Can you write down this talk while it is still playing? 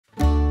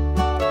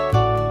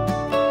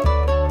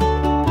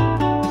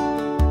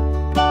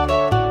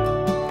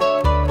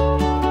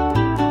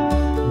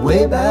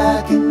Way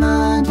back in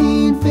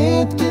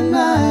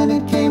 1959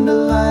 it came to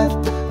life,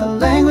 a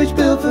language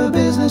built for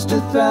business to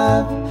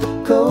thrive.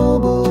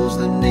 COBOL's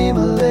the name,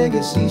 a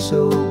legacy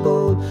so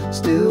bold,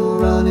 still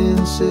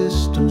running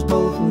systems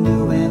both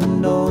new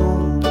and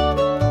old.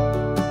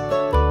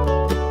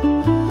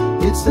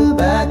 It's the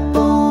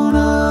backbone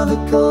of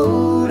the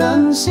code,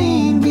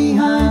 unseen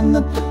behind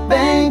the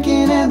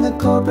banking and the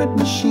corporate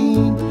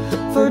machine.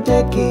 For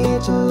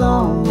decades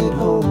along it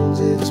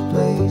holds its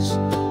place,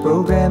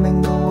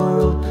 programming the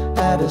world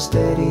at a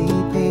steady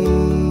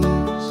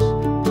pace.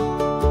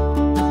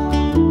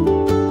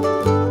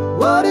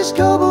 What is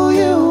COBOL,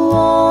 you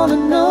wanna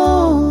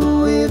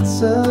know?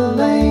 It's a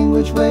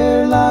language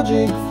where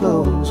logic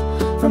flows.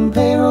 From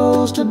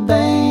payrolls to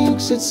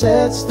banks it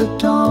sets the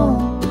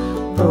tone,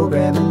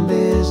 programming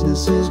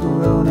businesses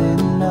grown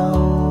and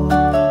known.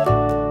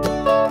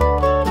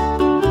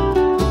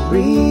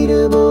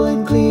 Readable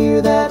and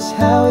clear, that's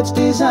how it's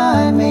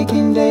designed,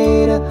 making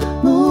data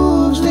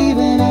moves,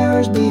 leaving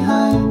errors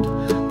behind,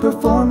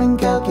 performing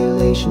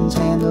calculations,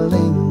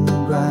 handling the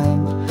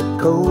grind.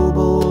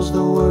 COBOL's the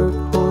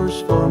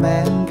workhorse for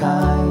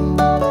mankind.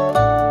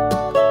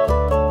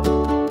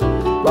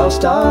 While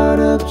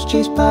startups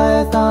chase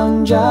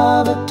Python,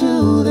 Java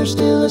too, there's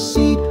still a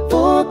seat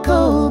for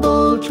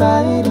COBOL,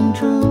 tried and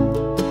true.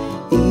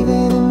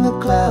 Even in the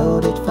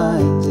cloud it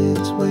finds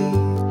its way,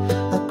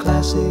 a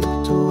classic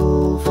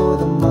tool for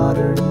the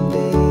modern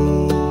day.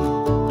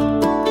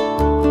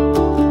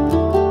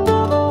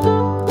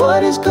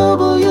 What is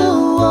COBOL,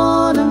 you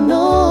wanna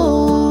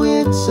know?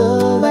 It's a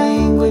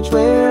language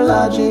where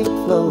logic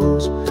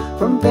flows.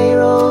 From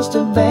payrolls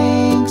to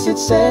banks it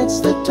sets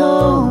the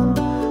tone,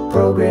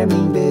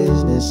 programming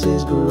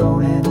businesses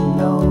grown and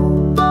known.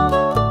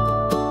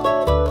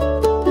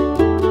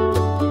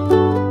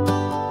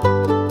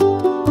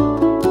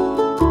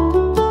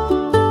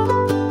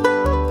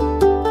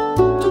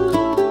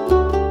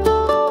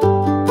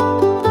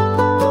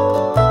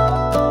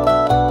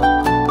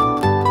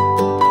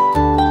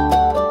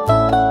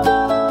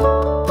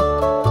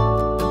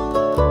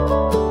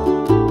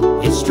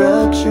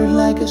 Structured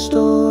like a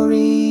story,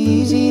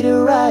 easy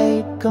to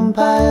write,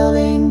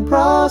 compiling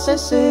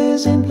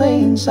processes in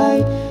plain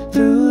sight.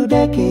 Through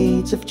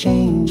decades of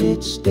change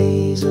it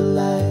stays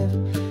alive,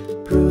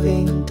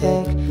 proving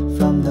tech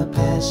from the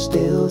past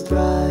still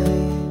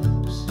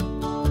thrives.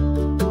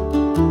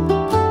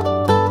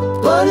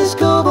 What is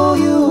COBOL,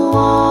 you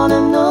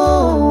wanna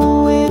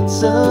know?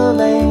 It's a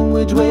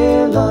language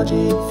where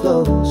logic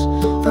flows.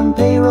 From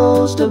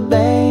payrolls to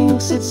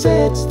banks it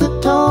sets the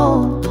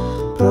tone,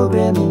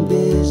 programming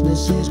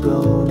businesses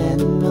grown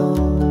and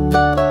known.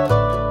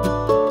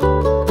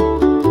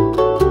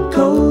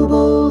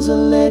 COBOL's a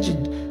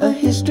legend, a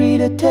history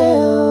to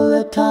tell,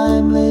 a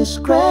timeless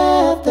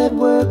craft that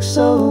works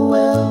so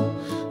well.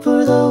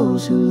 For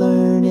those who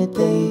learn it,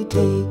 they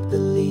take the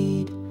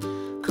lead.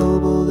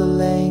 COBOL, the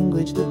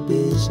language the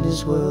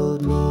business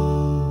world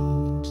needs.